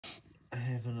I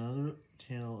have another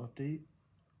channel update.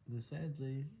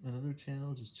 Sadly, another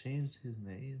channel just changed his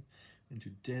name into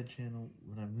Dead Channel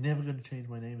when I'm never going to change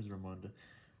my name as Ramonda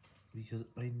because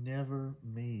I never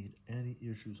made any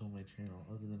issues on my channel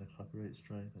other than a copyright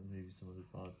strike and maybe some other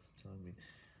bots telling me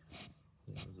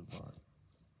that I was a bot.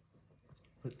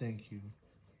 But thank you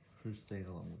for staying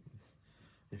along with me.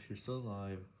 If you're still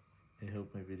alive, I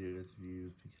hope my video gets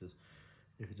views because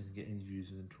if it doesn't get any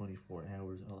views within 24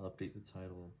 hours, I'll update the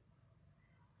title